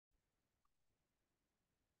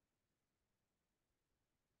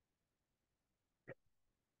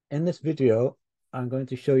In this video, I'm going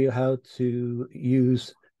to show you how to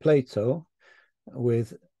use Plato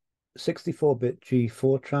with 64-bit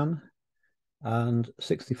gFortran and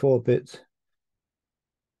 64-bit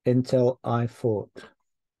Intel iFort.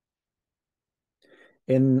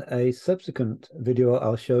 In a subsequent video,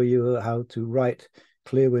 I'll show you how to write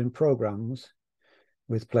Clearwin programs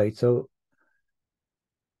with Plato,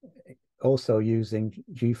 also using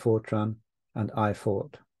gFortran and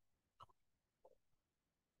iFort.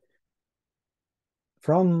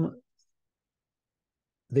 From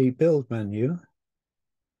the build menu,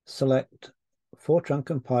 select Fortran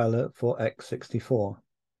compiler for x64.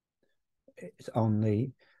 It's on the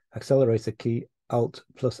accelerator key Alt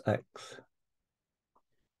plus X.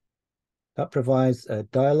 That provides a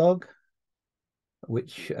dialog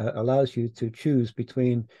which allows you to choose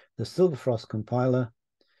between the Silverfrost compiler,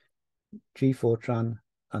 gFortran,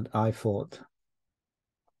 and iFort.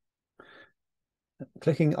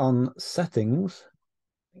 Clicking on Settings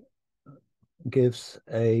gives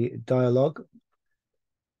a dialog,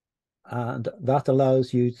 and that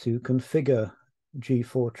allows you to configure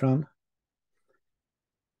gFortran,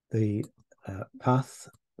 the path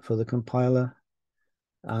for the compiler,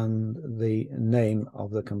 and the name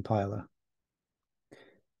of the compiler.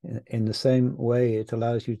 In the same way, it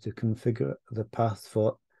allows you to configure the path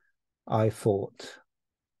for iFort.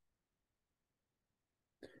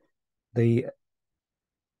 The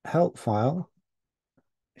help file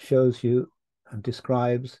shows you and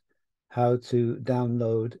describes how to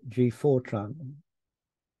download gFortran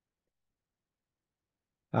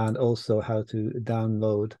and also how to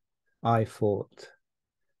download iFort.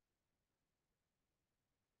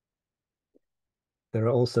 There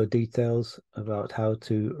are also details about how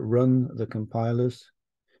to run the compilers,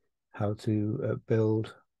 how to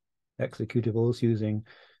build executables using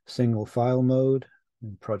single file mode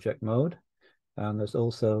and project mode. And there's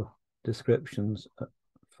also descriptions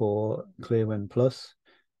for Clearwin Plus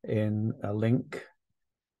in a link,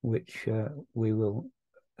 which we'll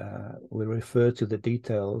refer to the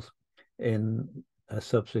details in a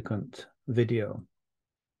subsequent video.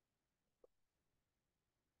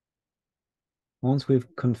 Once we've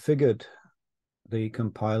configured the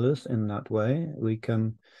compilers in that way, we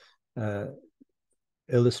can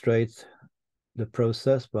illustrate the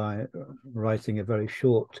process by writing a very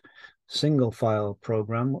short single file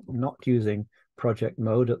program, not using project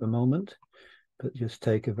mode at the moment, but just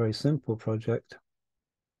take a very simple project.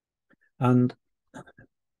 And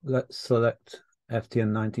let's select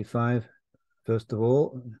FTN95 first of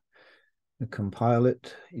all, compile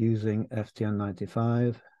it using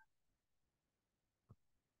FTN95,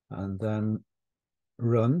 and then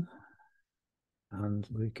run, and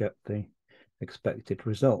we get the expected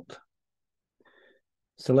result.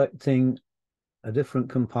 Selecting a different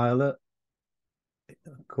compiler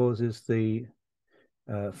causes the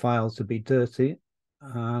file to be dirty,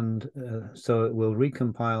 and so it will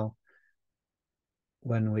recompile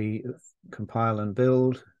when we compile and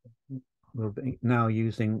build. We'll be now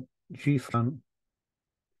using gFortran,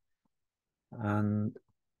 and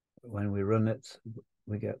when we run it,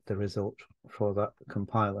 we get the result for that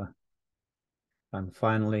compiler. And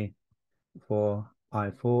finally, for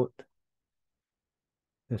iFort,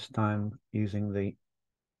 this time using the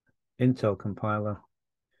Intel compiler,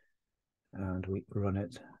 and we run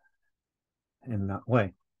it in that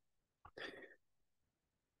way.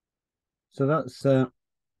 So that's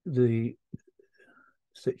the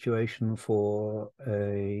situation for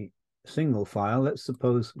a single file. Let's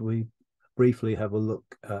suppose we briefly have a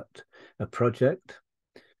look at a project.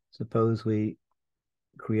 Suppose we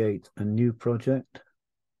create a new project,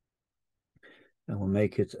 and we'll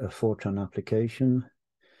make it a Fortran application.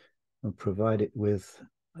 We'll provide it with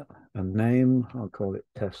a name. I'll call it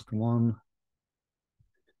test1.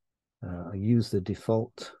 I'll use the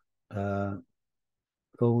default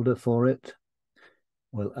folder for it.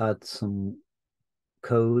 We'll add some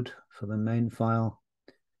code for the main file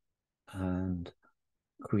and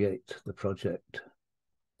create the project.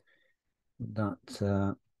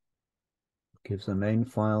 That gives a main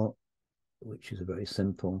file, which is a very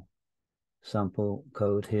simple sample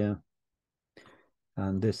code here.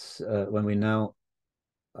 And this, when we now,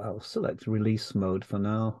 I'll select release mode for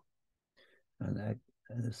now, and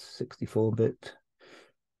 64-bit,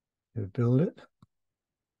 we build it.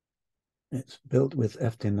 It's built with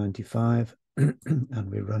FTN95, and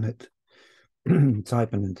we run it,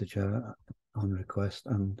 type an integer on request,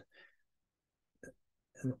 and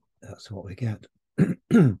that's what we get.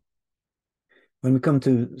 When we come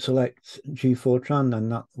to select gFortran, then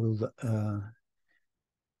that will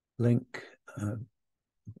link,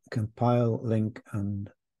 compile, link, and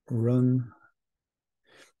run.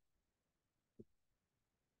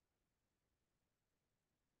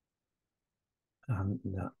 and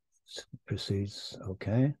that proceeds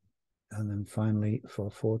okay. And then finally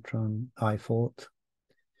for Fortran, iFort,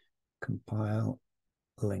 compile,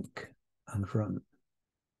 link, and run.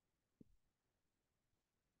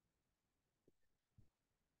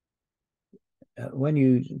 When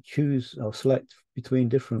you choose or select between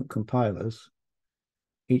different compilers,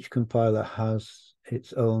 each compiler has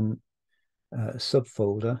its own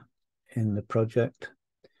subfolder in the project,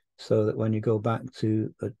 so that when you go back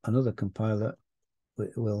to another compiler,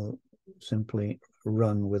 it will simply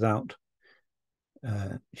run without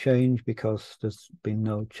change, because there's been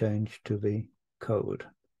no change to the code.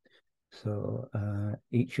 So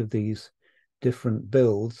each of these different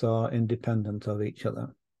builds are independent of each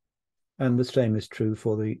other, and the same is true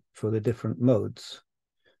for the different modes,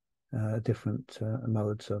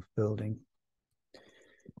 modes of building.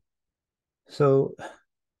 So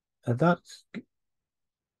that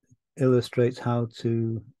illustrates how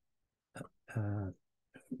to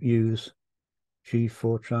use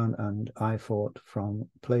gFortran and iFort from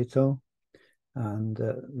Plato. And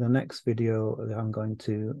the next video that I'm going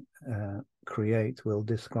to create will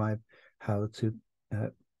describe how to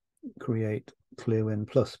create Clearwin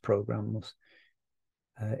Plus programs,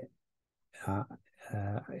 in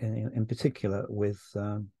particular with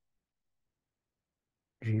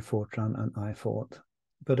gFortran and iFort,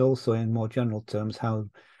 but also in more general terms how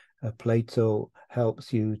Plato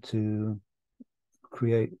helps you to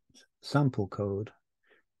create sample code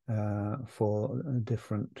for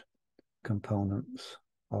different components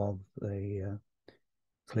of the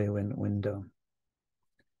Clearwin window.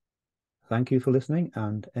 Thank you for listening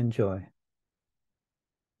and enjoy.